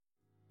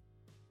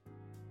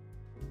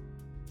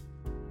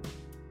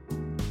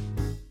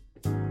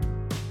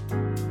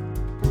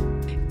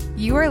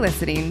You are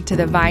listening to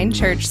the Vine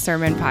Church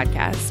Sermon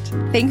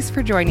Podcast. Thanks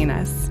for joining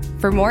us.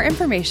 For more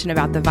information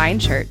about the Vine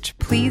Church,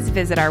 please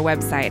visit our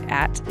website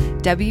at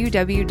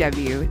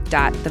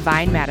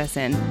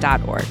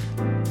www.thevinemadison.org.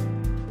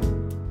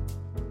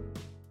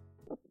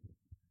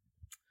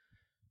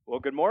 Well,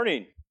 good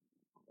morning.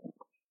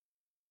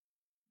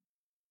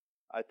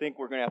 I think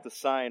we're going to have to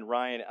sign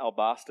Ryan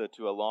Albasta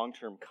to a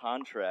long-term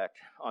contract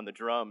on the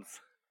drums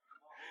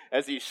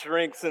as he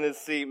shrinks in his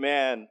seat.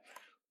 Man,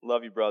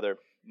 love you, brother.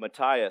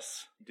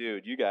 Matthias,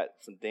 dude, you got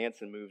some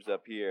dancing moves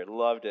up here.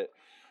 Loved it.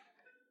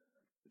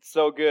 It's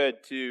so good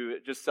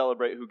to just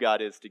celebrate who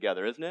God is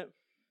together, isn't it?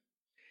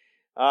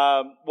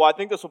 Well, I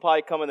think this will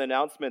probably come in the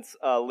announcements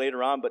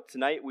later on, but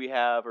tonight we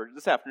have, or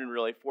this afternoon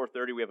really,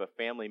 4:30, we have a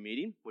family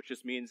meeting, which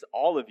just means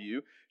all of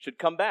you should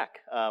come back.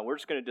 We're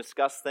just going to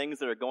discuss things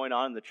that are going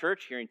on in the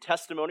church, hearing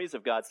testimonies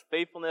of God's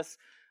faithfulness,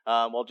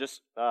 while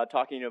just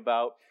talking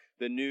about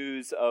the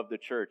news of the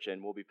church,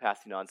 and we'll be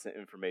passing on some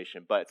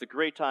information. But it's a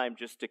great time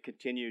just to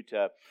continue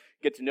to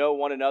get to know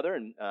one another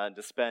and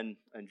to spend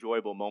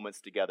enjoyable moments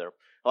together.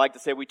 I like to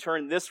say we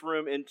turn this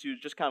room into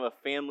just kind of a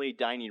family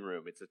dining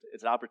room. It's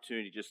an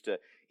opportunity just to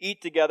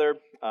eat together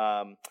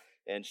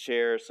and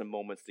share some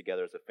moments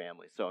together as a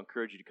family. So I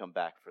encourage you to come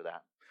back for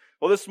that.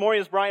 Well, this morning,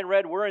 as Brian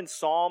read, we're in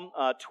Psalm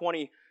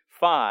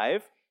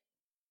 25.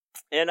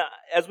 And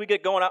as we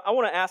get going, I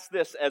want to ask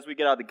this as we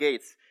get out of the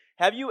gates.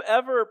 Have you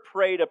ever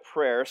prayed a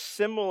prayer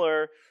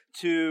similar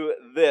to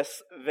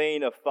this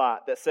vein of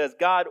thought that says,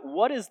 God,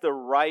 what is the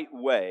right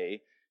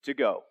way to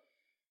go?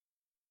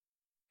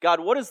 God,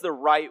 what is the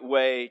right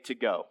way to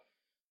go?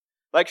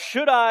 Like,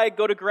 should I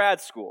go to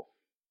grad school?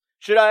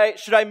 Should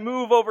I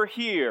move over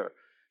here?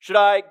 Should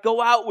I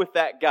go out with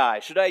that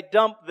guy? Should I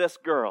dump this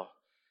girl?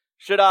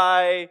 Should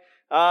I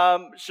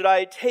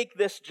take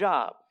this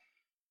job?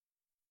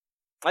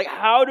 Like,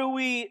 how do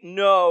we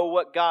know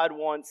what God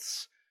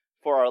wants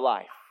for our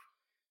life?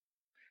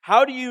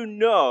 How do you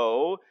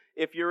know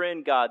if you're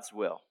in God's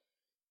will?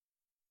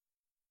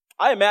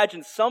 I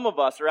imagine some of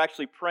us are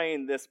actually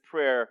praying this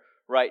prayer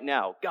right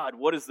now. God,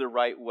 what is the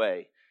right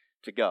way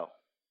to go?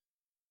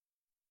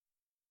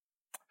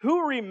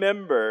 Who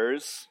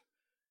remembers,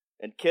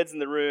 and kids in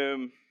the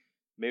room,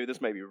 maybe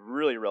this might be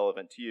really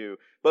relevant to you,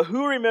 but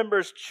who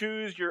remembers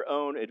Choose Your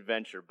Own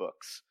Adventure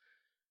books?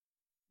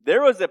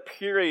 There was a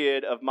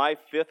period of my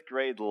 5th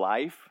grade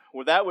life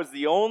where that was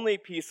the only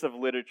piece of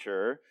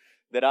literature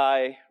that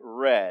I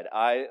read.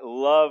 I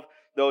love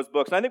those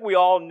books. And I think we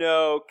all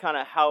know kind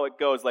of how it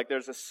goes. Like,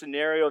 there's a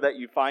scenario that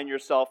you find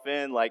yourself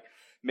in, like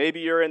maybe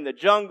you're in the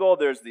jungle,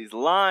 there's these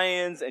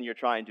lions, and you're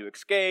trying to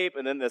escape,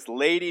 and then this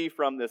lady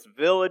from this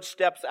village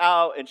steps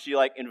out, and she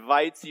like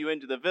invites you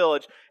into the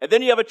village, and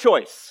then you have a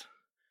choice.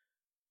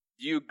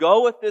 Do you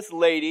go with this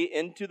lady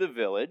into the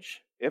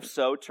village? If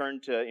so,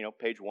 turn to,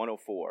 page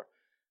 104.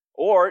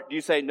 Or do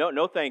you say,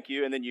 no, thank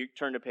you, and then you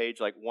turn to page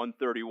like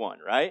 131,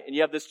 right? And you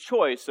have this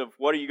choice of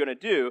what are you going to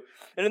do.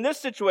 And in this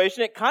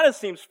situation, it kind of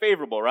seems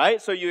favorable, right?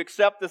 So you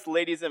accept this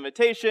lady's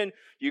invitation,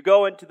 you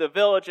go into the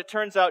village, it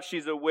turns out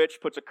she's a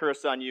witch, puts a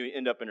curse on you, you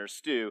end up in her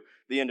stew,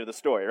 the end of the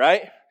story,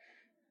 right?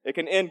 It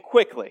can end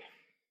quickly.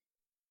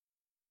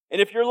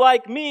 And if you're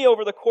like me,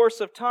 over the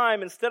course of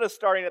time, instead of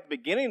starting at the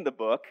beginning of the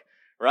book,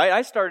 right,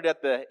 I started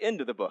at the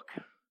end of the book.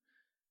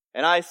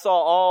 And I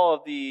saw all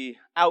of the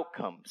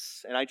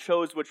outcomes, and I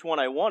chose which one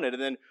I wanted,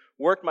 and then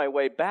worked my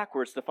way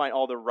backwards to find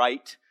all the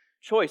right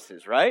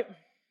choices, right?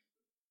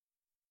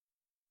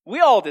 We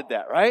all did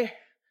that, right?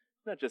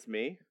 Not just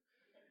me.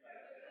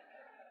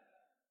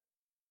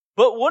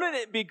 But wouldn't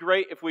it be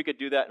great if we could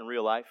do that in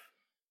real life?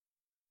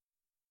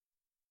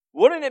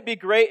 Wouldn't it be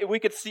great if we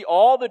could see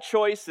all the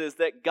choices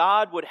that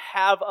God would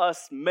have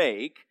us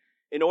make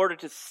in order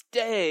to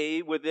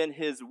stay within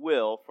His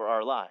will for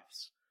our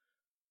lives?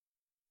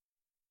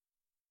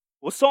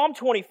 Well, Psalm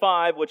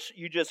 25, which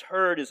you just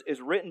heard, is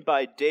written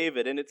by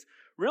David, and it's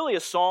really a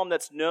psalm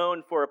that's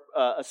known for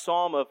a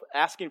psalm of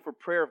asking for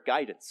prayer of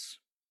guidance.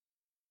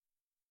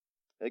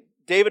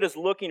 David is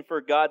looking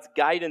for God's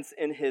guidance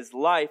in his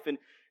life, and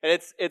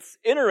it's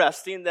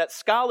interesting that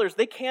scholars,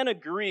 they can't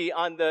agree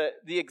on the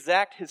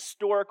exact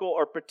historical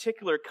or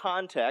particular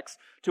context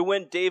to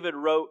when David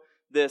wrote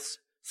this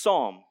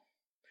psalm.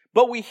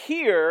 But we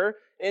hear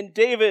in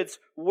David's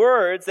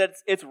words that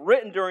it's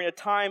written during a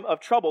time of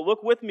trouble.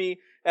 Look with me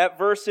at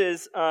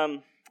verses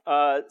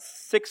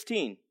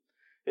 16.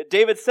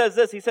 David says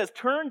this, he says,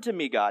 "Turn to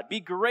me, God,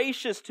 be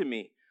gracious to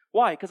me."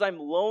 Why? Because I'm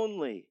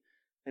lonely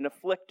and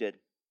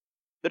afflicted.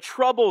 The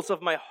troubles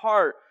of my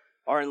heart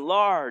are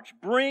enlarged.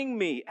 Bring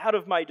me out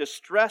of my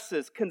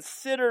distresses.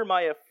 Consider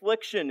my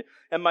affliction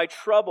and my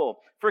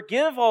trouble.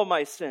 Forgive all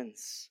my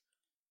sins.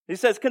 He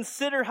says,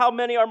 consider how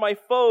many are my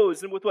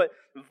foes and with what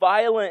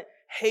violent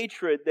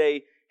hatred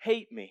they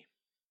hate me.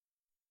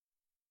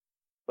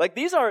 Like,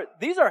 these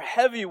are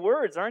heavy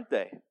words, aren't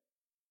they?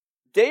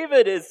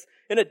 David is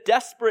in a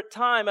desperate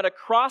time at a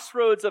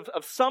crossroads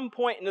of some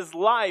point in his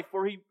life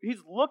where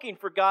he's looking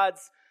for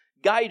God's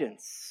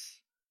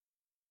guidance.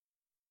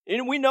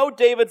 And we know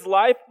David's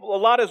life, a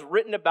lot is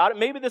written about it.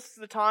 Maybe this is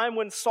the time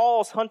when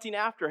Saul's hunting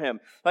after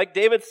him. Like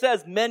David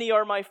says, many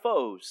are my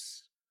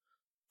foes.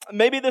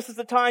 Maybe this is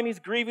the time he's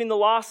grieving the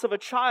loss of a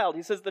child.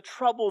 He says, the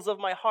troubles of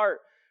my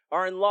heart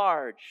are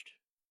enlarged.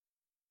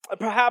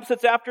 Perhaps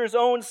it's after his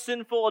own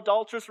sinful,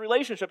 adulterous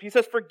relationship. He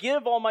says,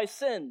 forgive all my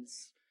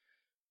sins.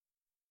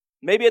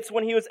 Maybe it's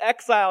when he was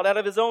exiled out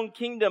of his own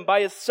kingdom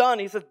by his son.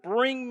 He says,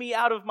 bring me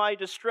out of my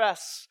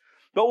distress.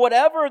 But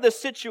whatever the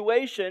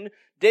situation,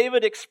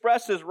 David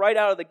expresses right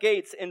out of the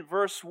gates in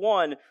verse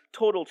 1,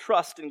 total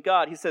trust in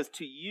God. He says,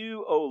 to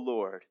you, O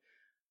Lord,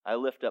 I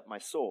lift up my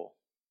soul.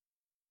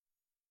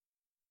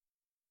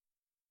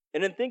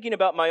 And in thinking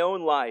about my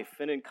own life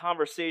and in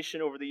conversation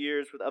over the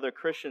years with other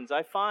Christians,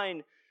 I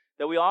find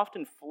that we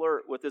often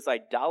flirt with this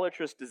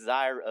idolatrous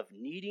desire of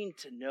needing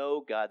to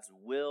know God's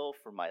will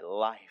for my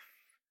life,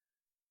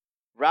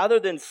 rather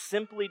than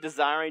simply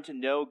desiring to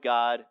know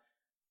God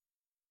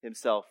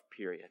himself,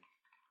 period.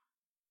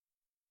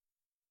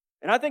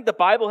 And I think the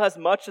Bible has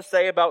much to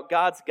say about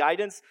God's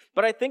guidance,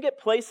 but I think it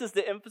places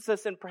the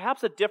emphasis in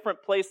perhaps a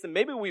different place than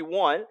maybe we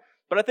want,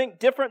 but I think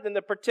different than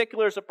the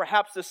particulars of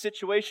perhaps the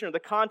situation or the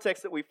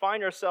context that we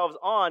find ourselves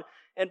on,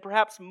 and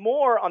perhaps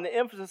more on the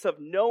emphasis of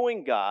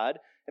knowing God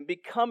and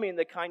becoming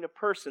the kind of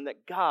person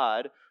that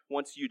God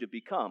wants you to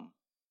become.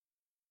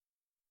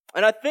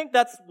 And I think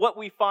that's what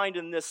we find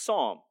in this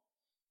psalm.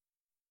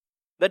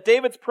 That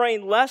David's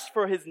praying less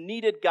for his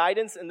needed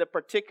guidance in the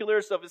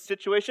particulars of his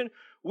situation.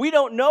 We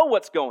don't know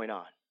what's going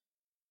on.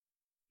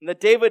 And that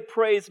David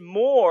prays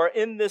more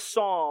in this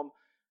psalm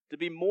to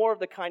be more of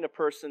the kind of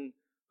person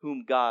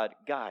whom God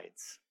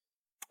guides.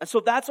 And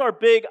so that's our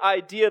big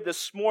idea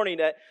this morning,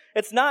 that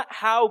it's not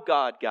how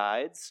God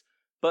guides,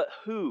 but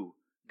who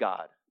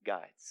God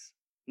guides.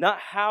 Not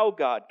how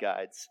God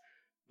guides,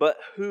 but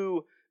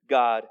who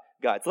God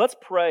guides. Let's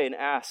pray and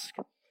ask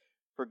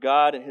for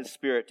God and His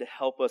Spirit to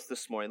help us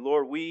this morning.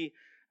 Lord, we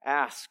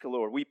ask,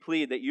 Lord, we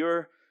plead that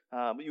you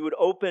would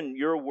open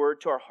your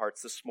word to our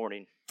hearts this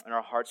morning, and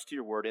our hearts to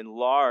your word.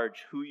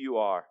 Enlarge who you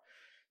are.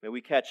 May we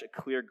catch a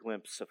clear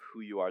glimpse of who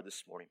you are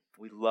this morning.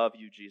 We love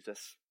you,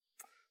 Jesus.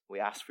 We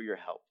ask for your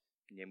help.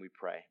 In your name we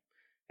pray.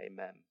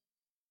 Amen.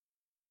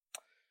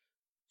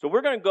 So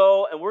we're going to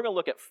go and we're going to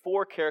look at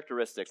 4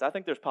 characteristics. I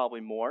think there's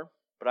probably more,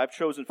 but I've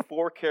chosen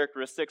 4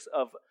 characteristics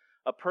of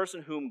a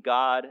person whom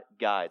God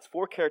guides.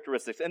 4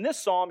 characteristics. In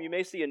this psalm, you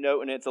may see a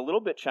note, and it's a little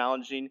bit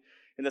challenging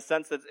in the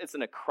sense that it's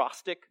an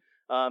acrostic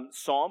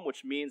psalm,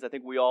 which means, I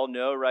think we all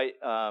know, right?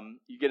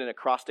 You get an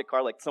acrostic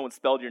card, like someone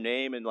spelled your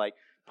name and like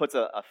puts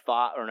a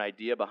thought or an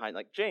idea behind,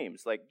 like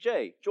James, like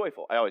J,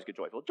 joyful. I always get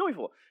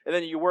joyful. And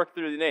then you work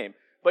through the name.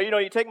 But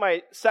you take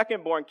my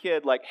second-born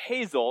kid, like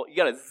Hazel, you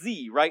got a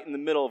Z right in the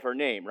middle of her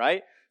name,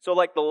 right? So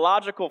like the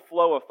logical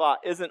flow of thought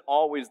isn't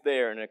always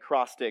there in an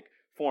acrostic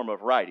form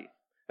of writing.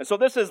 And so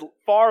this is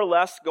far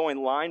less going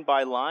line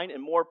by line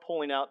and more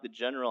pulling out the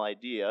general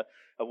idea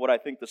of what I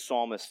think the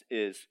psalmist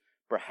is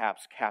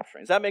perhaps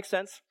capturing. Does that make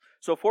sense?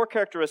 So 4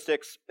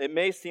 characteristics, it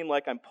may seem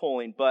like I'm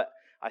pulling, but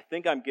I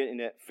think I'm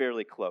getting it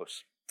fairly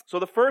close. So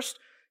the first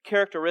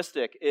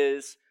characteristic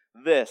is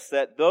this,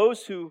 that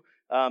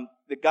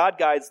that God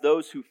guides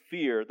those who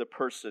fear the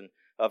person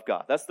of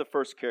God. That's the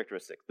first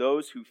characteristic,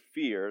 those who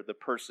fear the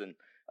person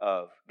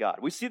of God.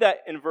 We see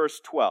that in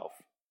verse 12.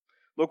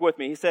 Look with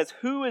me. He says,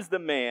 who is the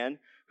man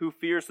who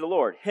fears the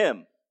Lord?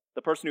 Him,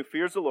 the person who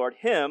fears the Lord,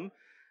 him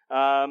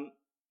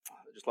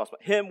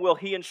will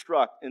he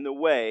instruct in the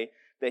way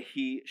that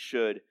he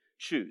should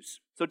choose.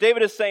 So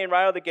David is saying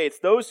right out of the gates,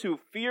 those who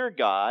fear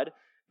God,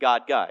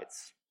 God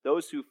guides.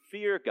 Those who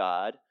fear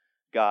God,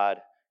 God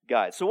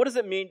guides. So what does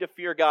it mean to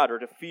fear God or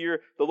to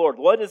fear the Lord?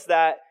 What does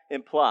that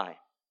imply?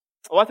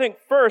 Well, I think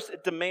first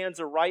it demands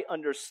a right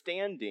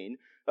understanding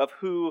of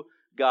who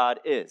God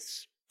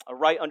is. A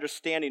right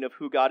understanding of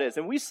who God is.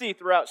 And we see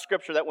throughout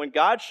Scripture that when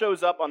God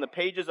shows up on the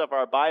pages of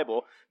our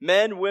Bible,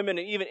 men, women,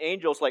 and even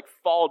angels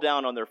fall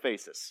down on their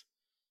faces.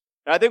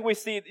 And I think we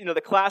see,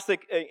 the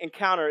classic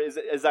encounter is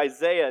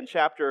Isaiah in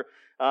chapter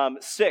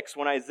 6,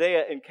 when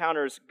Isaiah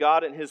encounters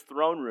God in his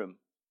throne room.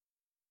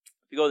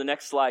 If you go to the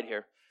next slide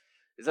here.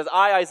 It says,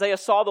 I, Isaiah,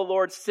 saw the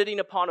Lord sitting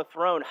upon a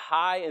throne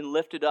high and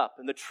lifted up,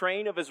 and the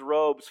train of his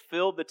robes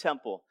filled the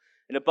temple.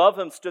 And above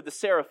him stood the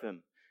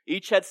seraphim.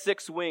 Each had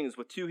 6 wings.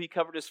 With 2 he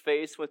covered his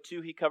face, with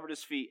 2 he covered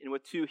his feet, and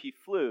with 2 he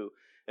flew.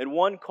 And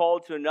one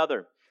called to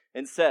another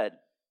and said,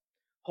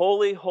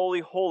 Holy, holy,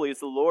 holy is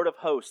the Lord of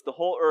hosts. The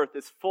whole earth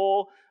is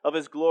full of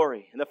his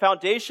glory. And the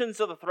foundations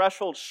of the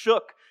threshold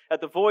shook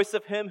at the voice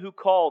of him who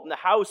called, and the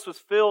house was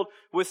filled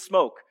with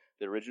smoke.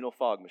 The original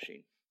fog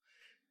machine.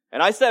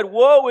 And I said,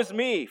 Woe is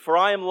me, for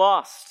I am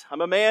lost.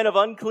 I'm a man of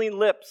unclean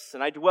lips,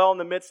 and I dwell in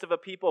the midst of a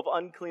people of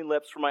unclean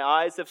lips, for my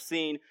eyes have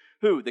seen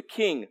who? The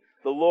King,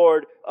 the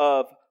Lord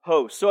of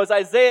hosts. So as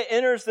Isaiah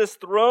enters this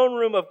throne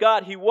room of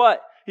God,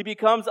 he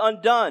becomes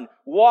undone.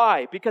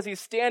 Why? Because he's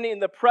standing in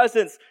the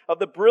presence of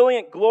the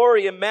brilliant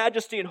glory and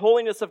majesty and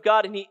holiness of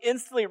God, and he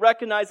instantly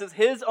recognizes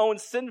his own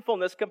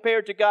sinfulness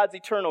compared to God's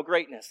eternal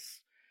greatness.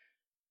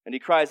 And he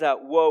cries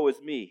out, Woe is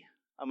me,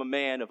 I'm a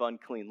man of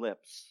unclean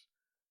lips.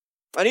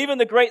 And even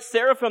the great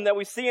seraphim that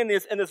we see in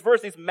this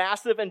verse, these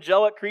massive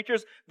angelic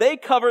creatures, they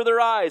cover their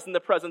eyes in the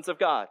presence of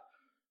God.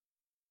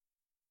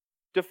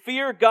 To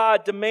fear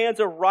God demands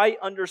a right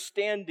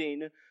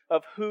understanding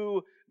of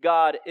who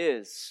God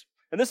is.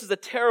 And this is a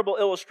terrible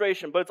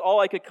illustration, but it's all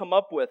I could come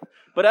up with.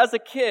 But as a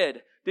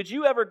kid, did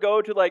you ever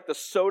go to like the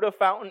soda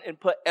fountain and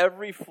put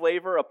every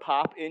flavor of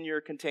pop in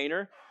your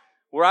container?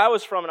 Where I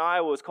was from in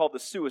Iowa, it was called the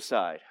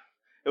Suicide.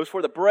 It was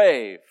for the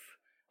brave.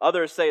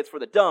 Others say it's for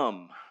the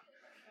dumb.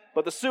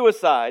 But the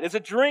Suicide is a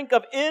drink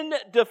of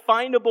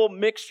indefinable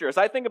mixture. As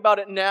I think about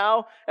it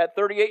now, at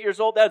 38 years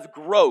old, that's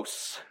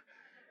gross.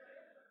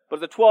 But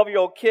as a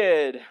 12-year-old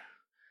kid,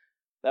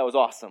 that was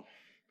awesome.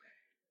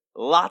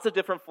 Lots of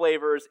different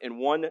flavors in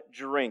one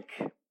drink.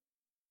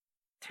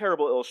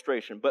 Terrible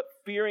illustration. But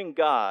fearing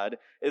God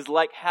is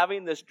like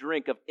having this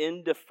drink of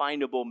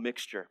indefinable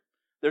mixture.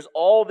 There's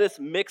all this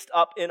mixed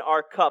up in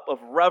our cup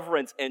of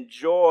reverence and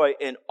joy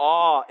and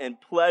awe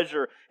and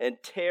pleasure and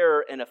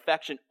terror and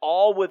affection,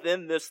 all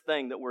within this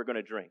thing that we're going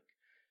to drink.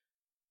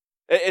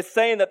 It's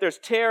saying that there's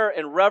terror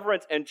and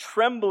reverence and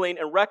trembling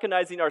and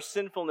recognizing our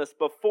sinfulness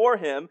before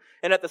Him.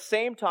 And at the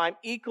same time,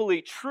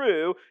 equally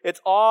true,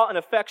 it's awe and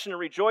affection and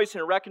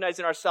rejoicing and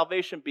recognizing our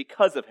salvation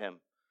because of Him.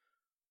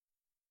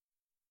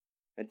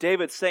 And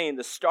David's saying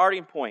the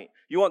starting point,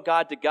 you want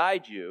God to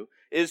guide you,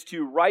 is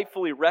to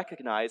rightfully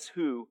recognize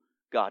who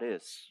God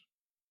is.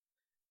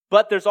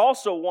 But there's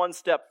also one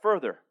step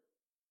further.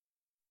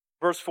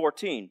 Verse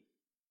 14.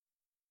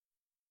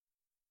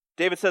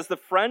 David says, the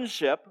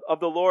friendship of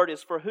the Lord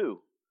is for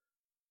who?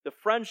 The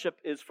friendship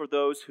is for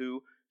those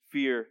who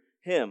fear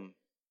Him.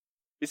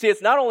 You see,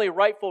 it's not only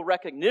rightful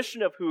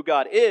recognition of who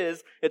God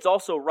is, it's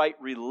also right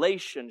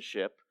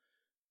relationship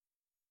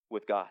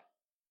with God.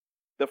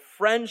 The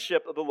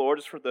friendship of the Lord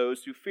is for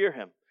those who fear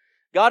Him.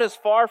 God is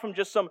far from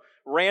just some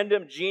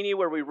random genie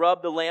where we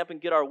rub the lamp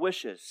and get our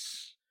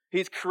wishes.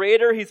 He's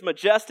creator, He's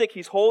majestic,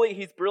 He's holy,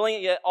 He's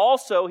brilliant, yet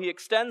also He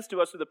extends to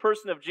us through the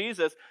person of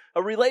Jesus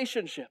a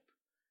relationship.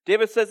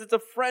 David says it's a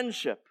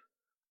friendship.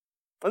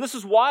 And this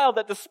is wild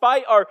that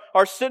despite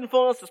our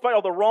sinfulness, despite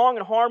all the wrong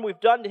and harm we've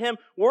done to Him,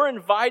 we're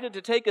invited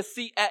to take a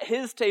seat at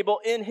His table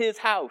in His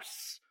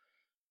house.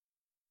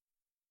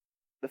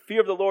 The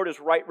fear of the Lord is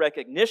right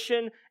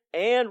recognition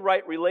and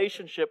right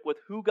relationship with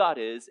who God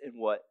is and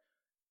what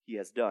He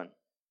has done.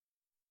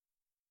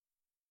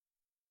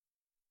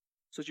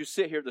 So as you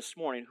sit here this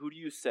morning, who do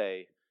you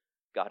say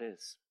God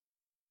is?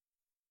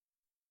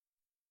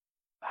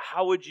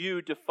 How would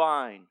you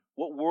define,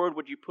 what word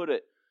would you put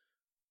it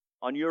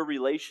on your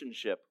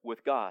relationship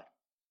with God?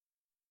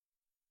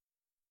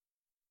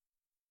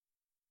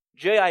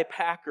 J.I.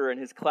 Packer, in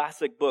his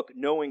classic book,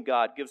 Knowing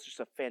God, gives us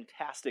a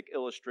fantastic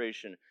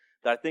illustration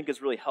that I think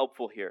is really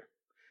helpful here.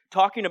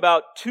 Talking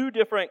about two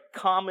different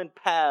common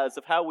paths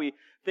of how we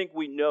think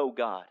we know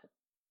God.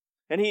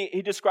 And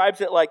he describes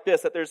it like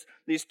this, that there's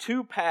these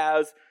two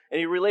paths, and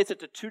he relates it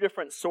to two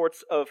different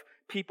sorts of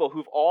people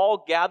who've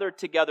all gathered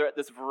together at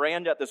this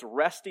veranda, at this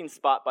resting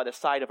spot by the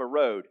side of a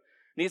road.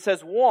 And he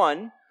says,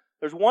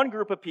 there's one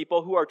group of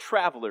people who are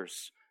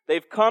travelers.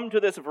 They've come to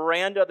this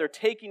veranda, they're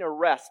taking a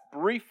rest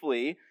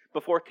briefly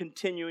before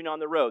continuing on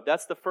the road.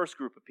 That's the first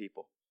group of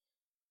people.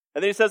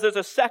 And then he says there's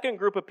a second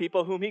group of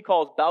people whom he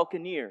calls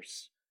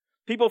balconeers.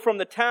 People from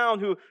the town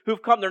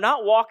who've come, they're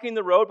not walking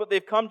the road, but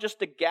they've come just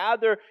to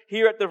gather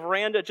here at the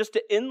veranda, just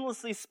to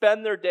endlessly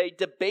spend their day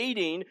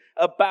debating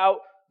about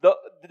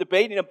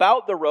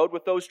the road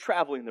with those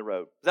traveling the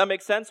road. Does that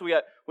make sense? We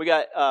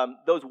got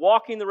those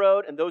walking the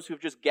road and those who've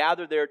just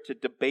gathered there to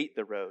debate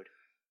the road.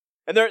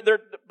 And they're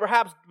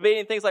perhaps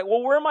debating things like,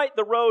 well, where might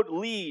the road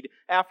lead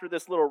after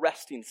this little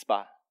resting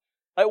spot?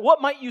 Like,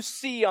 what might you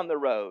see on the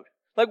road?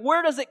 Like,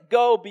 where does it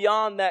go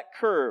beyond that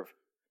curve?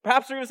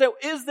 Perhaps they're going to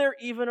say, is there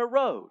even a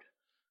road?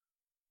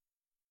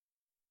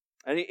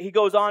 And he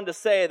goes on to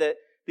say that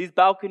these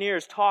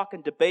balconeers talk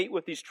and debate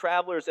with these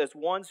travelers as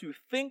ones who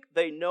think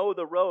they know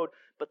the road,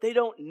 but they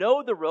don't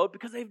know the road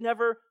because they've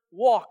never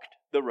walked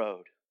the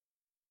road.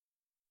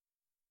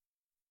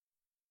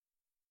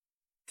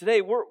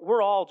 Today,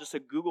 we're all just a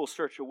Google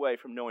search away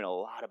from knowing a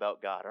lot about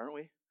God, aren't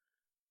we?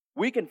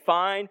 We can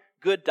find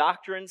good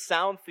doctrine,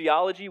 sound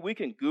theology. We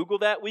can Google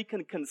that. We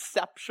can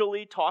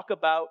conceptually talk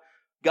about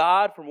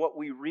God from what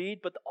we read,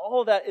 but all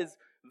of that is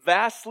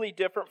vastly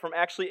different from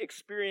actually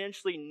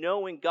experientially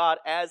knowing God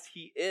as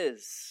He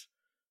is.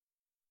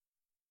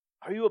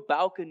 Are you a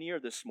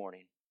balconeer this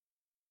morning?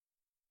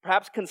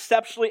 Perhaps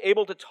conceptually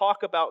able to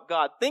talk about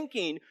God,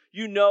 thinking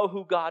you know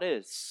who God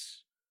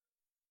is.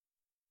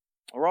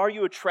 Or are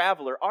you a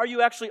traveler? Are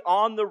you actually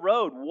on the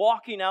road,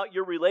 walking out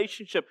your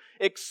relationship,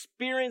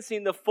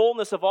 experiencing the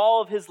fullness of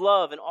all of His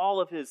love and all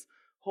of His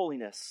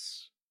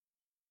holiness?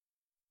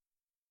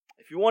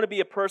 If you want to be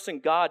a person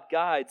God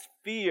guides,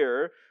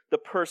 fear the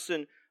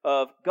person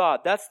of God.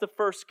 That's the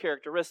first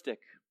characteristic.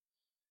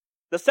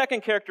 The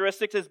second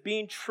characteristic is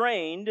being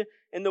trained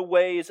in the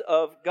ways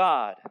of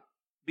God.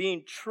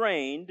 Being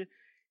trained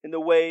in the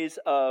ways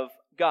of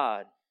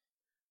God.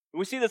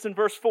 We see this in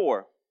verse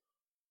 4.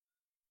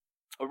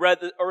 I read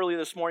earlier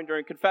this morning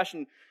during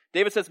confession,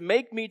 David says,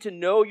 make me to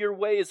know your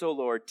ways, O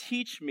Lord.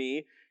 Teach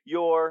me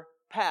your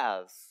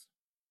paths.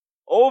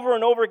 Over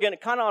and over again,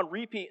 kind of on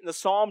repeat in the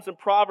Psalms and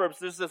Proverbs,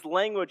 there's this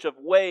language of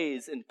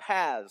ways and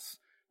paths.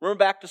 Remember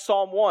back to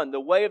Psalm 1, the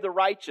way of the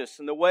righteous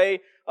and the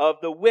way of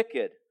the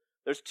wicked.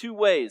 There's two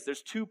ways,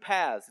 there's two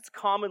paths. It's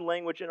common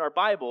language in our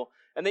Bible.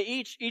 And they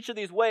each of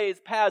these ways,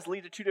 paths,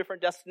 lead to two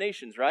different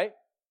destinations, right?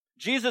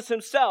 Jesus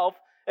himself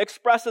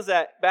expresses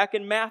that back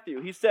in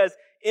Matthew. He says,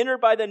 enter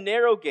by the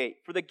narrow gate,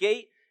 for the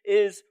gate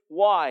is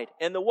wide.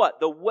 And the what?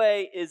 The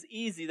way is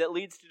easy that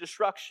leads to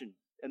destruction.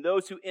 And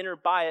those who enter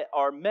by it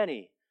are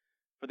many.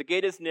 For the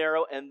gate is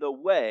narrow and the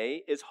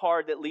way is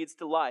hard that leads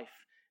to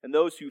life. And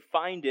those who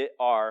find it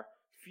are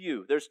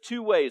few. There's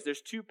two ways,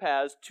 there's two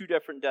paths, two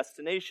different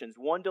destinations.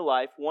 One to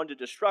life, one to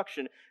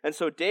destruction. And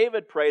so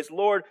David prays,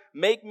 Lord,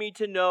 make me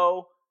to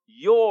know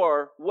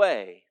your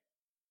way.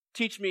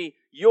 Teach me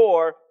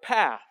your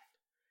path.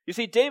 You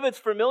see, David's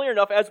familiar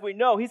enough, as we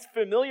know, he's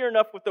familiar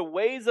enough with the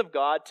ways of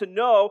God to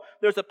know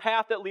there's a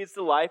path that leads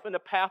to life and a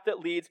path that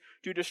leads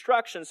to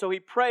destruction. So he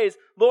prays,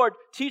 Lord,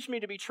 teach me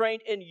to be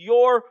trained in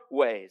your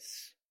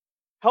ways.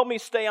 Help me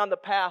stay on the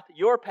path,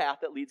 your path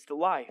that leads to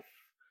life.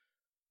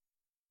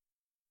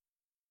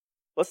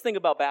 Let's think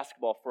about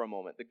basketball for a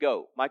moment. The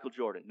GOAT, Michael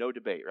Jordan, no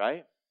debate,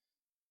 right?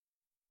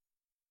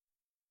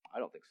 I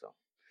don't think so.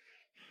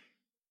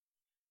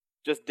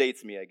 Just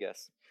dates me, I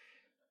guess.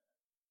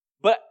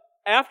 But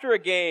after a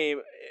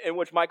game in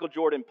which Michael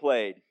Jordan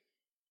played,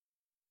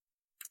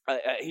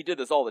 he did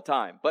this all the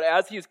time. But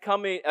as he's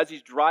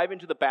driving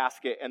to the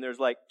basket and there's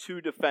like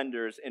two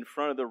defenders in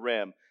front of the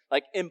rim,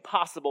 like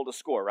impossible to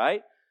score,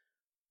 right?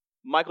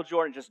 Michael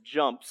Jordan just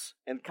jumps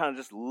and kind of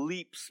just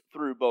leaps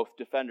through both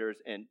defenders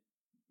and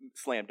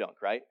slam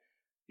dunk, right?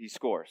 He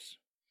scores.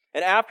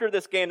 And after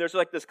this game, there's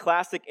like this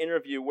classic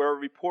interview where a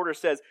reporter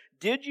says,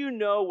 did you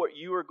know what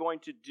you were going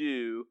to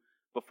do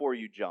before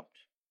you jumped?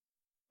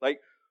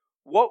 Like,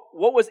 what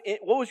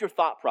was your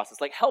thought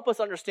process? Like, help us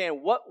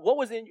understand what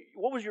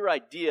was your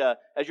idea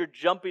as you're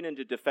jumping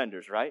into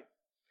defenders, right?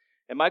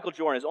 And Michael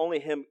Jordan, as only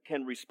him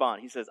can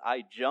respond, he says,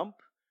 I jump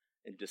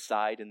and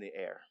decide in the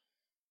air.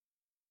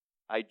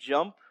 I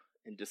jump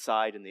and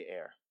decide in the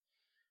air.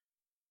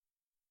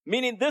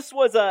 Meaning this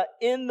was a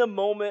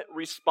in-the-moment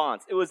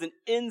response. It was an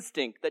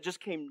instinct that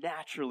just came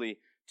naturally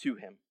to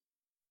him.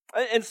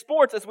 In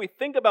sports, as we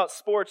think about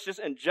sports just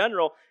in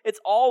general, it's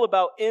all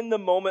about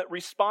in-the-moment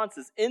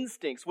responses,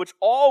 instincts, which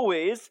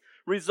always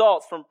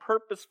results from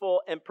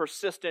purposeful and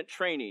persistent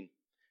training,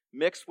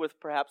 mixed with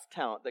perhaps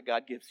talent that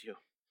God gives you.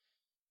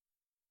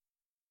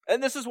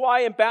 And this is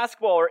why in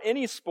basketball or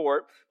any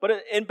sport,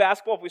 but in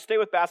basketball, if we stay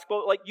with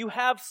basketball, like you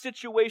have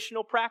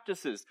situational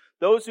practices.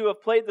 Those who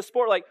have played the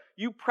sport, like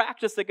you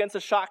practice against a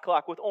shot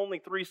clock with only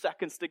 3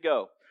 seconds to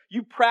go.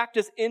 You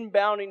practice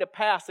inbounding a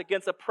pass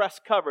against a press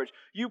coverage.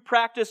 You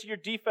practice your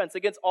defense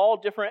against all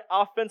different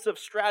offensive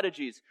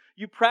strategies.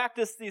 You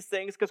practice these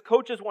things because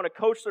coaches want to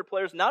coach their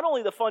players, not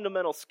only the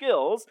fundamental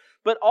skills,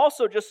 but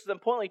also just as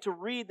importantly to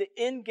read the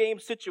in-game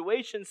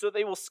situation so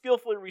they will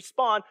skillfully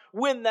respond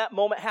when that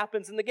moment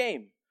happens in the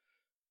game.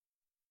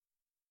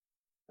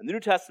 And the New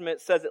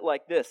Testament says it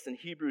like this in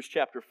Hebrews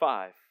chapter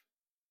 5.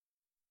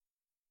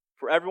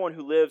 For everyone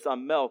who lives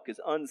on milk is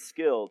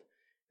unskilled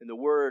in the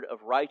word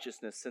of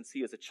righteousness since he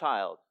is a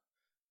child,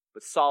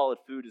 but solid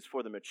food is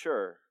for the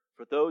mature,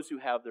 for those who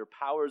have their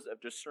powers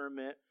of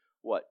discernment,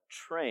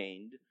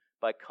 trained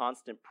by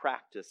constant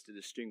practice to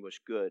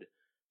distinguish good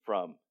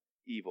from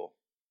evil.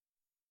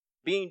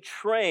 Being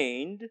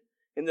trained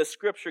in the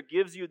scripture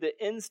gives you the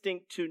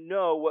instinct to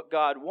know what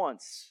God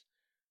wants.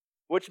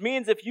 Which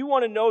means if you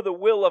want to know the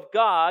will of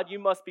God, you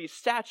must be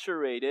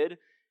saturated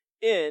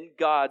in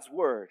God's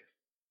word.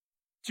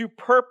 To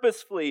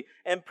purposefully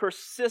and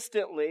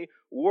persistently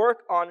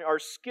work on our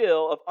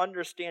skill of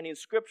understanding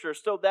Scripture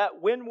so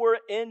that when we're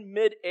in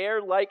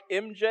midair like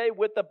MJ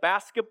with the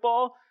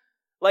basketball,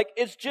 like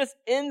it's just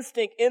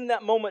instinct in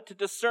that moment to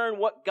discern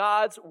what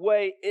God's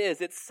way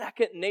is. It's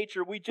second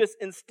nature. We just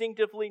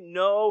instinctively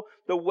know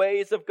the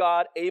ways of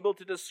God, able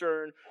to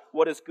discern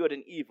what is good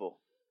and evil.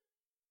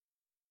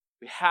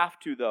 We have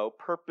to, though,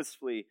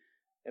 purposefully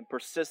and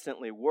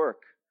persistently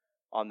work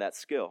on that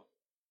skill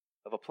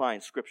of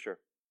applying Scripture.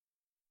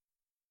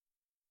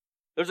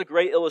 There's a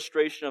great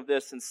illustration of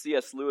this in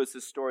C.S.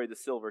 Lewis's story, The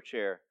Silver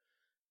Chair.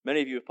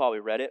 Many of you have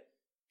probably read it,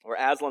 where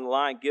Aslan the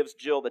Lion gives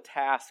Jill the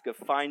task of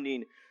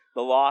finding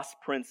the lost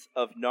prince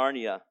of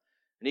Narnia.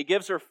 And he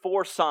gives her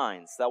 4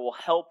 signs that will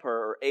help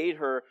her or aid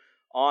her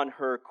on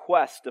her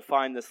quest to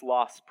find this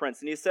lost prince.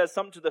 And he says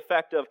something to the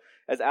effect of,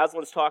 as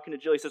Aslan's talking to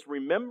Jill, he says,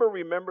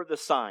 remember the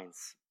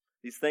signs,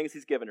 these things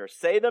he's given her.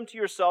 Say them to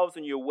yourselves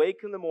when you awake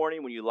in the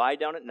morning, when you lie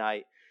down at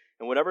night.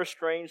 And whatever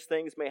strange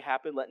things may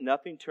happen, let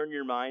nothing turn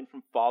your mind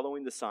from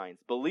following the signs.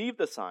 Believe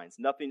the signs.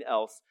 Nothing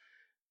else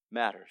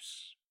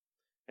matters.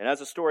 And as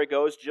the story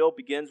goes, Jill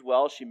begins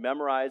well. She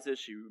memorizes.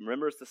 She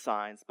remembers the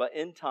signs. But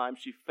in time,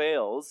 she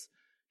fails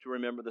to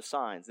remember the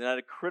signs. And at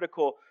a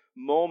critical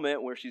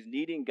moment where she's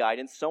needing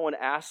guidance, someone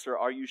asks her,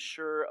 are you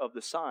sure of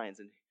the signs?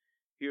 And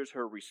here's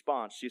her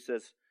response. She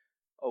says,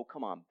 oh,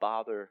 come on,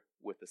 bother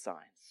with the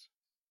signs.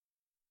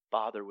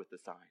 bother with the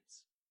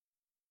signs.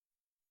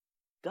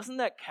 Doesn't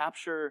that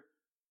capture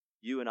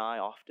you and I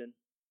often?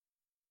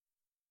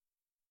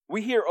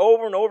 We hear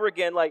over and over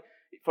again, like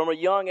from a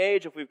young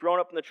age, if we've grown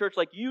up in the church,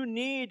 like you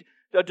need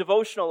a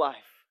devotional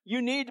life.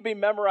 You need to be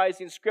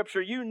memorizing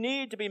Scripture. You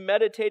need to be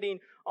meditating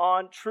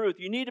on truth.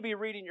 You need to be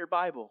reading your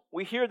Bible.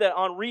 We hear that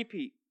on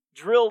repeat,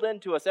 drilled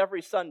into us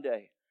every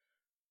Sunday.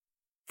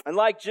 And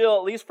like Jill,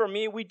 at least for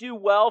me, we do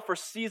well for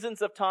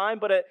seasons of time,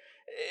 but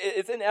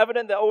it's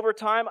evident that over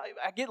time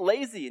I get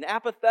lazy and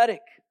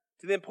apathetic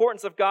to the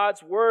importance of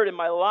God's Word in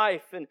my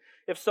life. And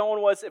if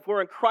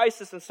we're in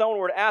crisis and someone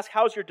were to ask,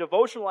 how's your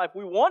devotional life?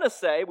 We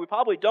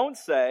probably don't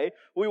say,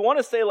 we want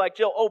to say like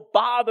Jill, oh,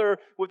 bother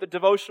with the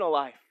devotional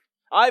life.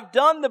 I've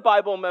done the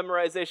Bible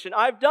memorization.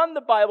 I've done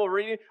the Bible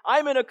reading.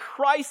 I'm in a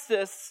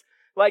crisis.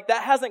 Like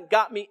that hasn't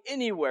got me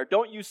anywhere.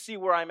 Don't you see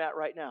where I'm at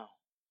right now?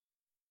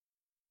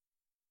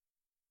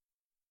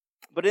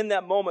 But in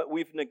that moment,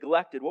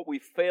 what we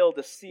fail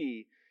to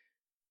see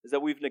is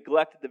that we've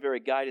neglected the very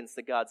guidance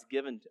that God's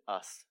given to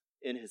us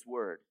in His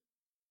Word.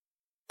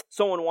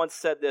 Someone once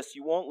said this,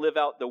 you won't live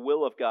out the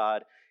will of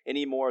God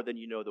any more than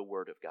you know the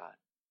Word of God.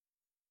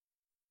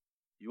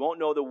 You won't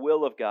know the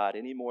will of God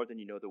any more than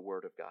you know the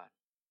Word of God.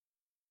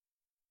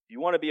 If you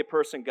want to be a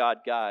person God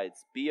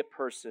guides, be a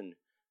person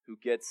who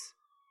gets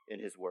in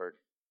His Word.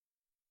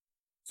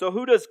 So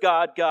who does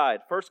God guide?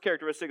 First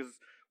characteristic is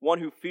one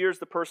who fears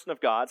the person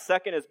of God.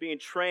 Second is being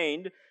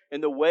trained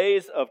in the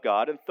ways of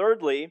God. And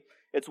thirdly,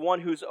 it's one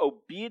who's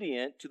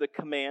obedient to the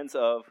commands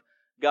of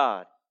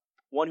God.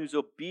 One who's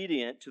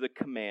obedient to the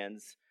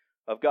commands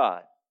of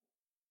God.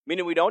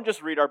 Meaning we don't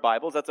just read our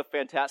Bibles, that's a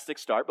fantastic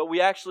start, but we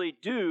actually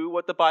do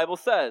what the Bible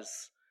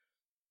says.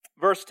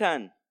 Verse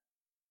 10,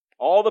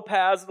 all the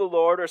paths of the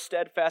Lord are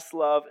steadfast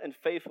love and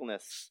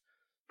faithfulness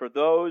for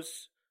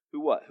those who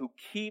what? Who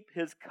keep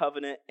His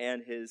covenant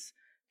and His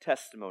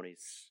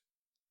testimonies.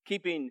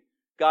 Keeping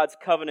God's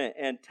covenant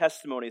and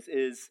testimonies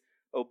is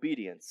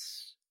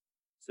obedience.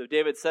 So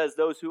David says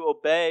those who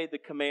obey the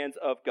commands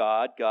of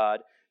God,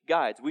 God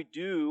guides. We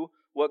do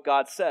what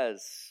God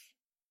says.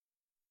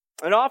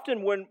 And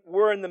often when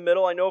we're in the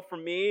middle, I know for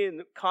me,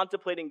 in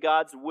contemplating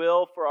God's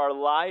will for our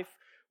life,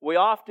 we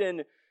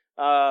often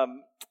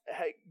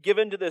give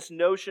into this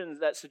notion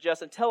that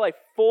suggests until I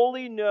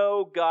fully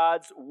know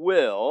God's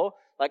will,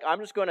 like I'm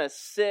just going to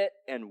sit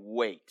and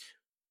wait.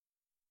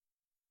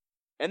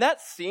 And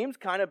that seems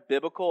kind of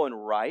biblical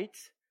and right.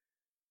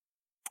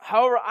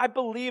 However, I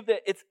believe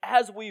that it's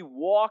as we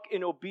walk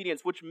in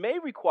obedience, which may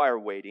require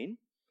waiting,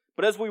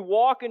 but as we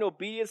walk in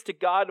obedience to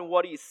God and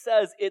what He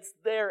says, it's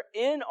there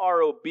in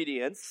our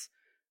obedience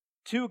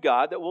to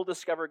God that we'll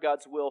discover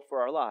God's will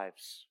for our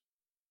lives.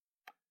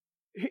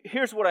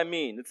 Here's what I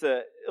mean. It's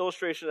an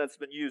illustration that's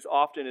been used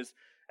often is,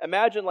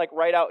 imagine like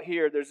right out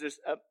here, there's this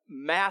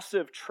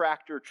massive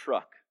tractor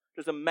truck.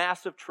 There's a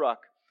massive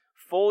truck,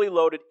 fully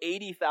loaded,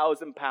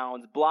 80,000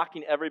 pounds,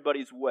 blocking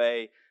everybody's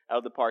way out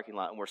of the parking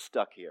lot, and we're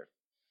stuck here.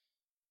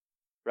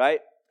 Right?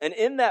 And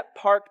in that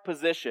parked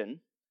position,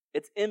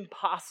 it's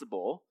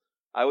impossible,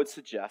 I would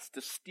suggest,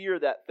 to steer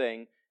that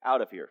thing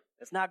out of here.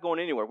 It's not going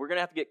anywhere. We're going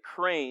to have to get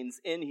cranes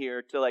in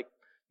here to like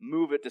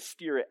move it, to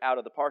steer it out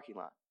of the parking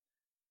lot.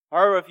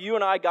 However, if you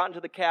and I got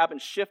into the cab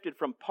and shifted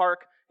from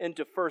park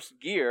into first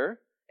gear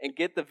and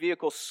get the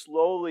vehicle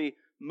slowly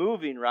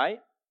moving, right?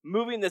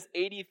 Moving this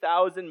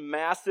 80,000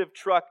 massive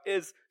truck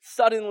is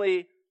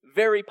suddenly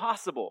very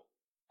possible.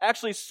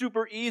 Actually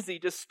super easy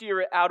to steer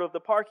it out of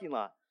the parking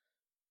lot.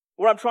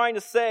 What I'm trying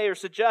to say or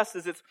suggest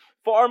is it's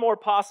far more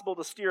possible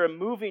to steer a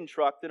moving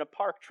truck than a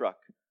parked truck.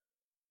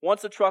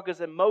 Once a truck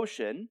is in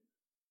motion,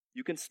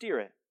 you can steer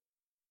it.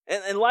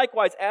 And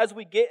likewise, as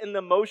we get in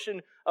the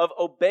motion of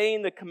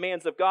obeying the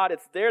commands of God,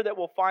 it's there that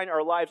we'll find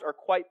our lives are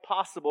quite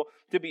possible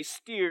to be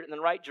steered in the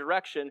right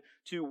direction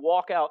to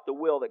walk out the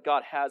will that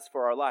God has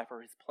for our life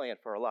or His plan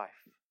for our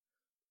life.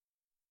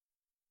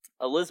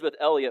 Elizabeth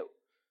Elliot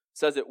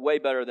says it way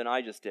better than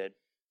I just did.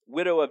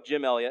 Widow of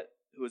Jim Elliot,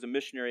 who was a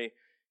missionary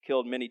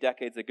killed many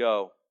decades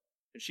ago.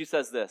 And she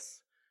says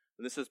this,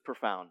 and this is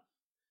profound.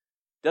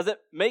 Does it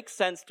make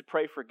sense to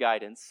pray for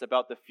guidance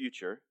about the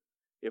future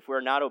if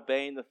we're not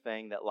obeying the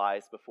thing that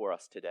lies before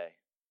us today?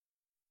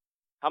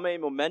 How many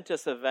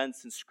momentous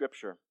events in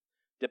Scripture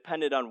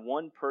depended on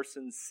one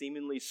person's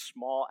seemingly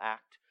small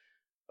act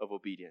of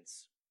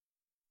obedience?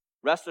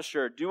 Rest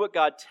assured, do what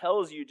God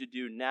tells you to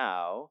do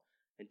now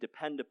and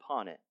depend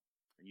upon it,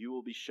 and you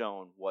will be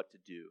shown what to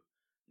do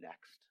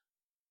next.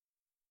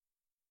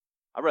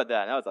 I read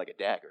that, and that was like a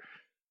dagger.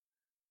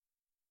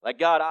 Like,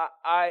 God,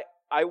 I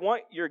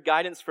want your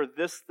guidance for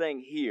this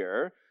thing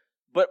here,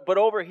 but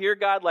over here,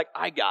 God, like,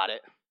 I got it.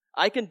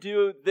 I can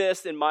do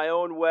this in my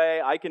own way.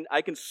 I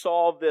can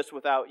solve this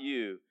without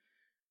you.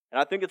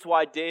 And I think it's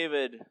why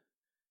David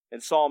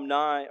in Psalm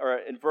 9, or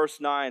in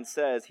verse 9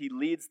 says, he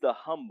leads the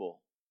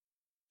humble.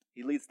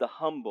 He leads the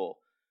humble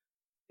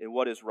in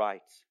what is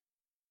right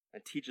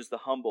and teaches the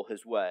humble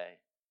his way.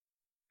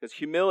 Because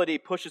humility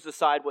pushes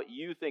aside what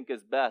you think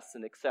is best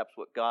and accepts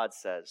what God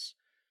says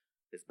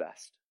is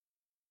best.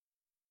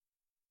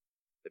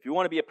 If you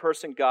want to be a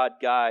person God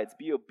guides,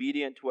 be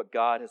obedient to what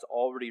God has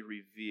already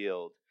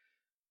revealed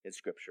in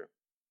Scripture.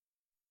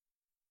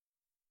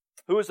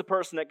 Who is the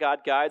person that God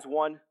guides?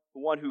 One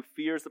who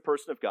fears the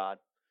person of God.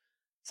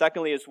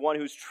 Secondly, is one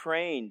who's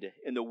trained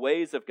in the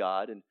ways of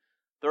God. And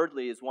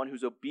thirdly, is one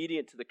who's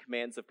obedient to the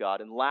commands of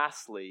God. And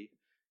lastly,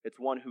 it's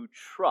one who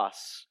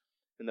trusts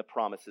in the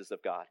promises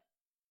of God.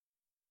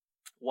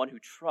 One who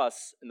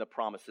trusts in the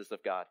promises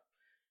of God.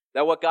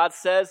 That what God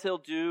says he'll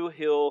do,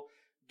 he'll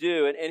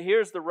do. And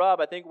here's the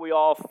rub. I think we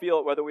all feel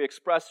it, whether we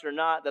express it or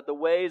not, that the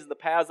ways and the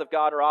paths of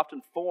God are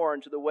often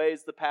foreign to the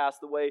ways of the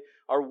past, the way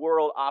our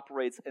world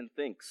operates and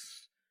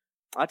thinks.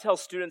 I tell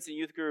students in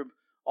youth group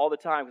all the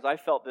time, because I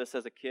felt this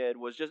as a kid,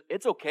 was just,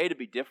 it's okay to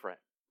be different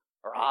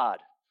or odd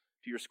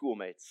to your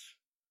schoolmates.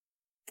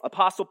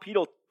 Apostle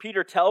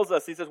Peter tells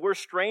us, he says, we're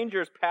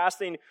strangers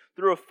passing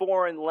through a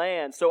foreign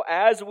land. So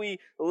as we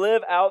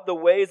live out the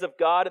ways of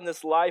God in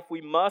this life,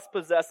 we must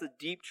possess a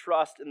deep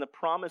trust in the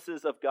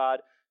promises of God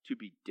to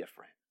be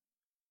different.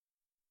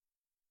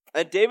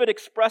 And David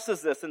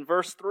expresses this in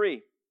verse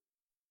 3.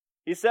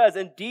 He says,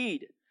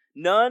 indeed,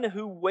 none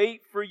who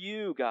wait for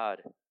you,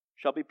 God,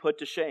 shall be put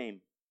to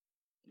shame.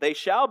 They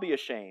shall be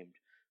ashamed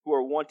who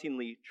are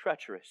wantonly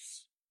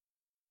treacherous.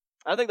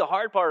 I think the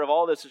hard part of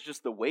all this is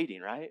just the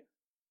waiting, right?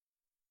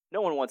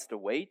 No one wants to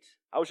wait.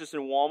 I was just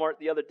in Walmart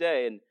the other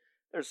day, and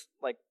there's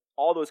like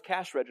all those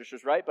cash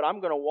registers, right? But I'm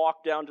going to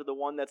walk down to the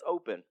one that's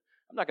open.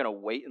 I'm not going to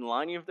wait in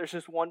line, even if there's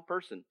just one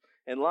person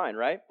in line,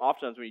 right?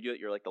 Oftentimes when you do it,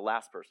 you're like the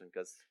last person,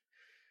 because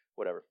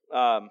whatever.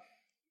 But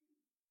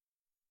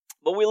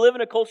we live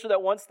in a culture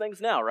that wants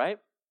things now, right?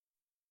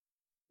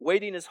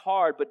 Waiting is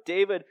hard, but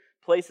David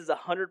places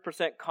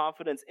 100%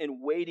 confidence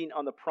in waiting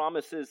on the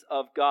promises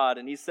of God.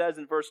 And he says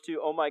in verse 2,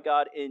 oh my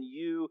God, in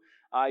you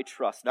I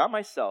trust. Not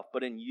myself,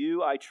 but in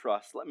you I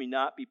trust. Let me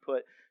not be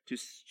put to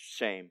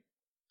shame.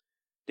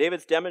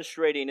 David's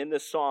demonstrating in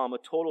this psalm a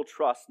total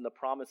trust in the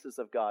promises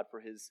of God for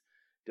his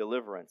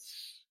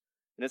deliverance.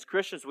 And as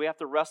Christians, we have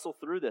to wrestle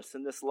through this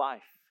in this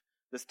life,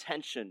 this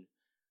tension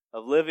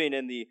of living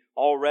in the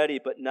already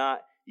but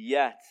not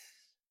yet.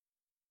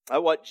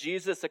 What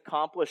Jesus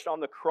accomplished on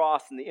the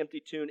cross and the empty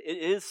tomb, it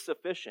is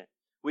sufficient.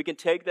 We can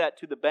take that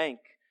to the bank.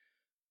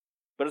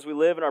 But as we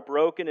live in our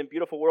broken and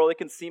beautiful world, it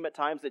can seem at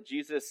times that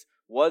Jesus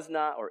was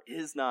not or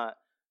is not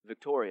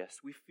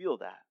victorious. We feel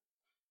that.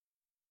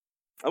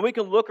 And we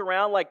can look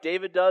around like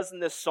David does in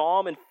this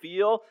psalm and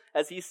feel,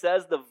 as he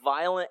says, the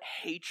violent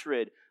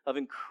hatred of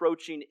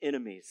encroaching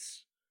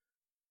enemies.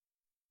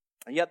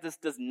 And yet this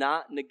does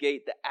not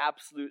negate the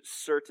absolute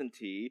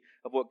certainty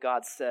of what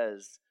God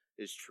says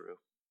is true.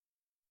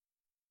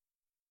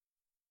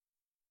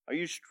 Are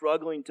you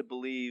struggling to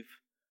believe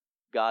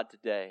God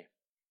today?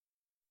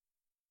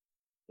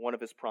 One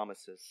of his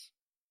promises.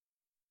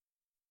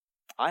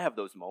 I have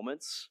those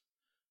moments.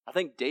 I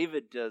think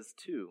David does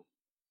too.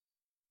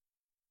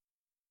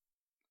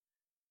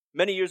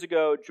 Many years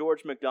ago,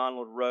 George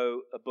MacDonald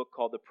wrote a book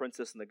called The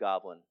Princess and the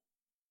Goblin.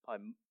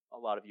 Probably a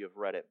lot of you have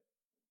read it.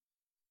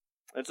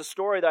 And it's a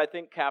story that I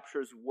think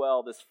captures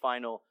well this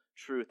final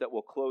truth that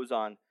we'll close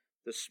on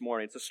this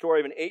morning. It's a story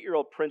of an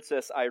 8-year-old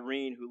princess,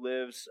 Irene, who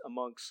lives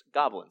amongst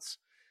goblins.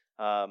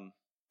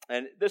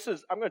 And this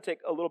is, I'm going to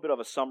take a little bit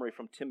of a summary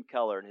from Tim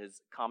Keller in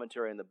his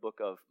commentary in the book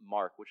of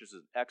Mark, which is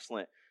an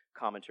excellent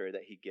commentary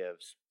that he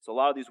gives. So a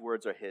lot of these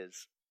words are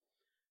his.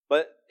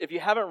 But if you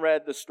haven't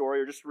read the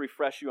story, or just to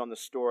refresh you on the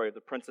story of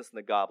the princess and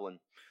the goblin,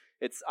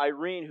 it's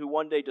Irene who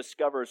one day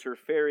discovers her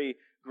fairy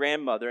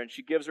grandmother, and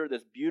she gives her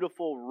this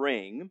beautiful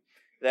ring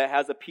that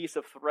has a piece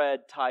of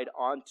thread tied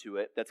onto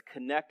it that's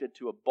connected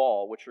to a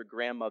ball which her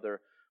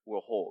grandmother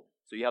will hold.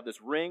 So you have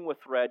this ring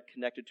with thread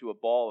connected to a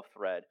ball of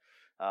thread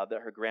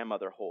that her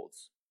grandmother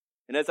holds.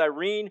 And as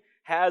Irene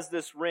has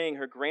this ring,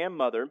 her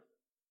grandmother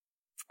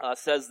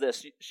says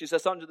this. She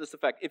says something to this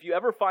effect: if you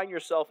ever find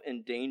yourself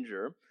in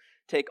danger,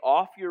 take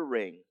off your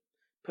ring,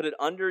 put it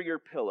under your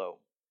pillow,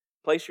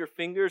 place your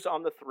fingers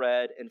on the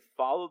thread, and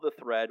follow the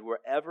thread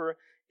wherever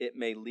it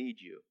may lead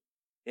you.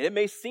 And it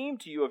may seem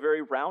to you a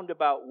very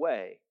roundabout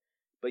way,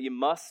 but you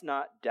must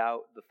not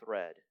doubt the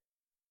thread.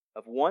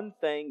 Of one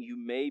thing you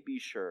may be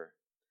sure,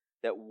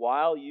 that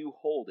while you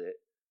hold it,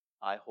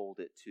 I hold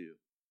it too.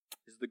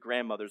 These are the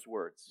grandmother's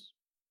words.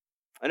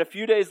 And a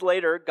few days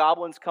later,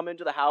 goblins come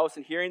into the house,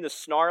 and hearing the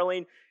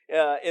snarling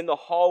in the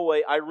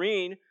hallway,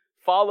 Irene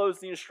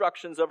follows the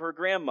instructions of her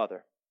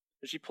grandmother.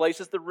 And she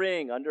places the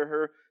ring under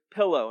her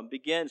pillow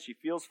and she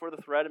feels for the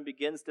thread and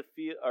begins to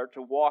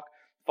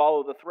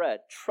follow the thread,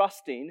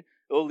 trusting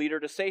it will lead her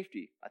to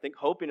safety. I think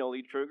hoping it will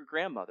lead her to her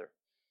grandmother.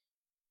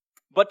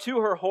 But to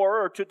her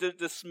horror, or to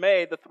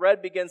dismay, the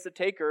thread begins to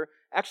take her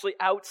actually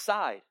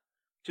outside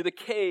to the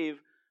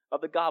cave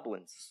of the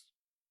goblins.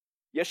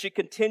 Yet she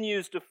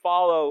continues to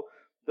follow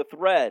the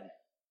thread.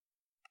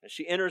 As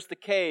she enters the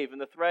cave, and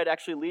the thread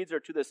actually leads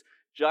her to this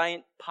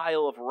giant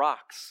pile of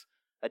rocks,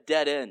 a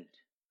dead end.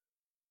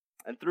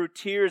 And through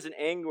tears and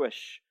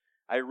anguish,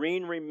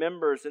 Irene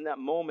remembers in that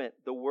moment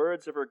the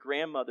words of her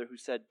grandmother who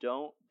said,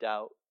 "Don't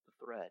doubt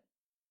the thread."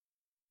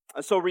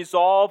 And so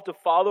resolved to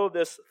follow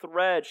this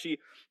thread, she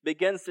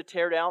begins to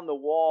tear down the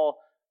wall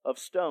of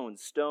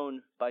stones,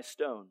 stone by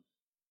stone.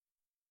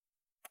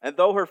 And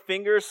though her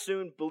fingers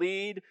soon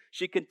bleed,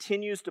 she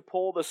continues to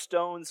pull the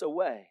stones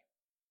away.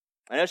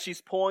 And as she's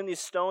pulling these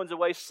stones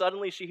away,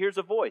 suddenly she hears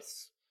a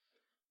voice.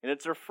 And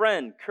it's her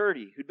friend,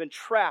 Curdy, who'd been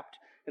trapped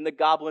in the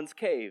goblin's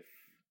cave.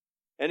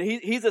 And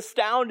he's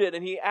astounded,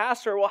 and he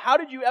asks her, well, how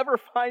did you ever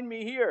find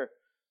me here?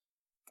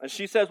 And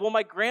she says, well,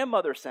 my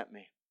grandmother sent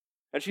me.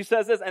 And she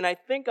says this, and I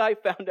think I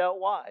found out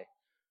why.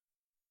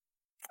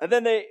 And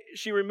then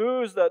she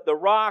removes the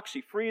rock,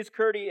 she frees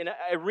Curdy, and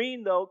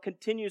Irene, though,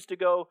 continues to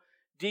go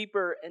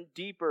deeper and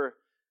deeper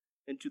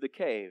into the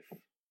cave.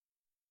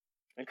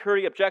 And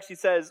Curdy objects. He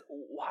says,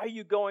 why are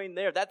you going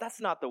there?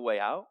 That's not the way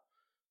out.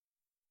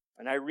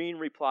 And Irene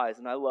replies,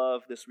 and I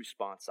love this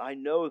response, I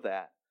know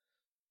that,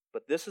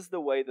 but this is the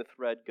way the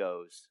thread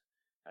goes,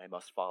 and I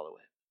must follow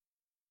it.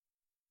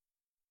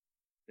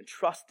 And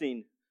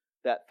trusting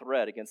that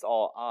thread against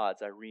all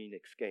odds, Irene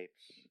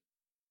escapes.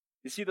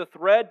 You see, the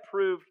thread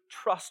proved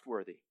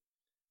trustworthy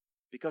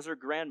because her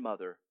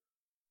grandmother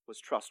was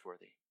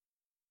trustworthy.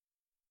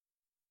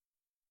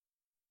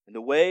 And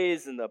the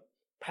ways and the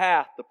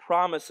path, the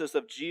promises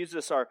of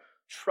Jesus are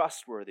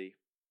trustworthy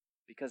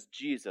because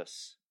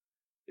Jesus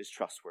is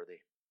trustworthy.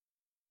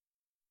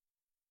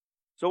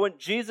 So when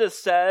Jesus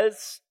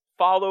says,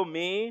 follow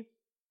me,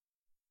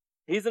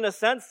 he's in a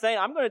sense saying,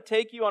 I'm going to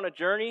take you on a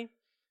journey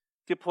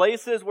to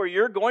places where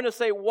you're going to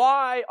say,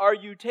 why are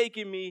you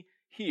taking me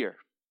here?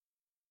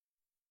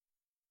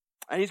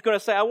 And he's going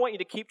to say, I want you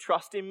to keep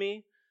trusting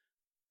me,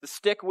 to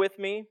stick with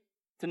me,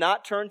 to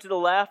not turn to the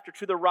left or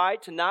to the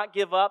right, to not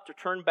give up, to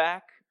turn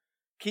back.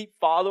 Keep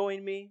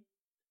following me.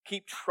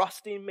 Keep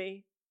trusting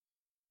me.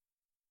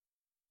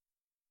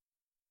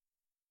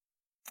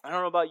 I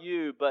don't know about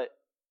you, but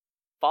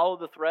follow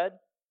the thread?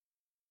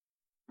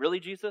 Really,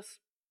 Jesus?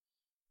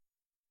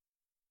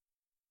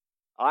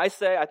 I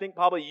think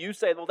probably you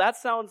say, well, that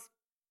sounds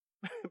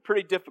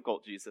pretty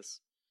difficult,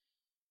 Jesus.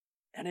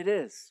 And it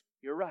is.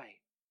 You're right.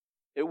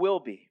 It will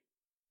be.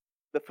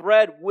 The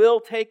thread will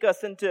take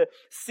us into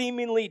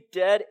seemingly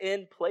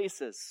dead-end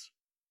places.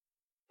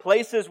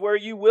 Places where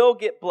you will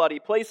get bloody.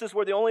 Places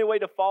where the only way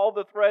to follow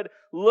the thread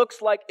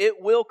looks like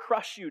it will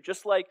crush you,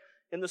 just like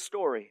in the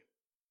story.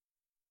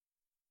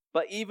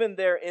 But even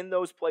there, in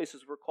those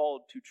places, we're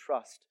called to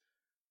trust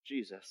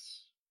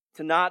Jesus.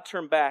 To not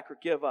turn back or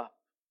give up.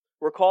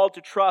 We're called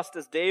to trust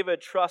as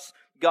David trusts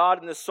God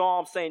in the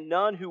Psalm, saying,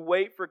 none who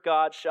wait for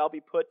God shall be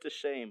put to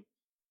shame.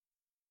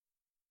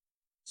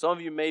 Some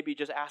of you may be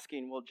just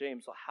asking, well,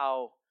 James,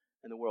 how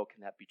in the world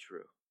can that be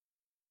true?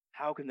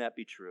 How can that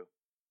be true?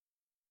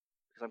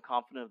 Because I'm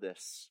confident of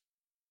this.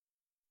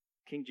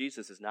 King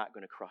Jesus is not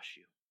going to crush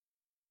you.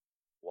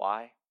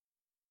 Why?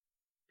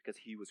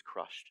 Because he was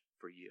crushed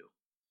for you.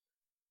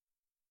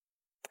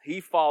 He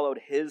followed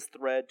his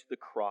thread to the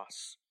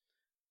cross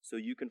so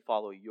you can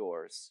follow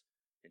yours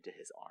into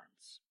his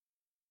arms.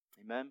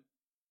 Amen?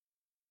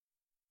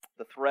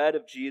 The thread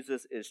of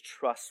Jesus is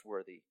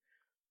trustworthy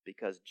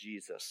because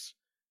Jesus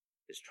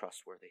is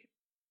trustworthy.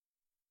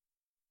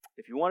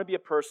 If you want to be a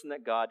person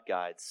that God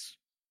guides,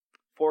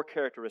 4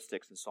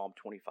 characteristics in Psalm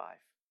 25.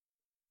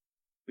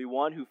 Be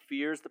one who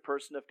fears the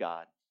person of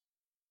God.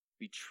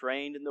 Be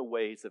trained in the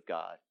ways of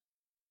God.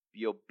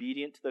 Be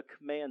obedient to the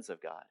commands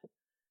of God.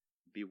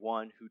 Be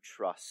one who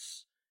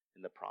trusts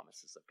in the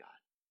promises of God.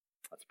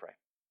 Let's pray.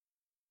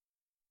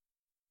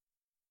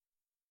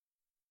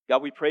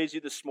 God, we praise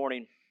you this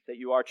morning that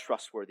you are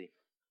trustworthy.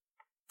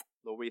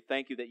 Lord, we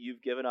thank you that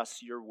you've given us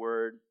your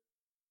word,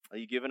 that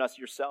you've given us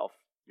yourself,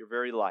 your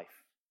very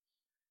life,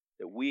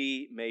 that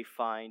we may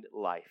find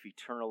life,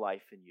 eternal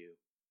life in you.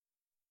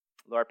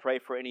 Lord, I pray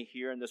for any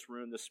here in this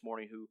room this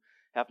morning who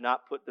have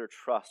not put their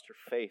trust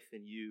or faith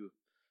in you.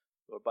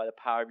 Lord, by the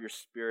power of your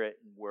Spirit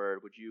and word,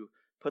 would you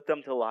put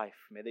them to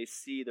life? May they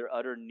see their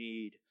utter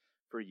need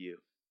for you,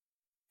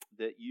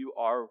 that you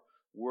are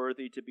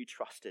worthy to be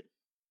trusted.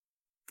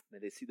 May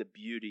they see the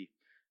beauty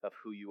of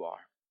who you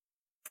are.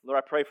 Lord,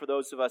 I pray for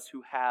those of us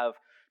who have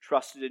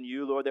trusted in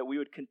you, Lord, that we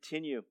would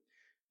continue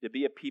to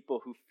be a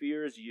people who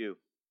fears you,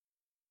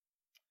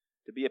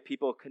 to be a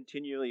people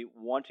continually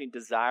wanting,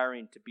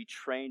 desiring to be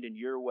trained in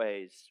your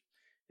ways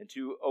and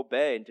to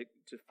obey and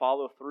to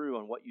follow through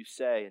on what you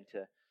say and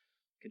to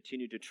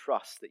continue to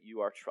trust that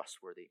you are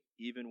trustworthy,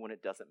 even when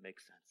it doesn't make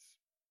sense.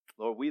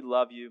 Lord, we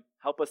love you.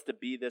 Help us to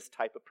be this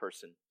type of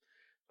person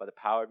by the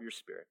power of your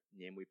Spirit.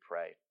 In your name we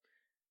pray.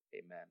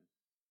 Amen.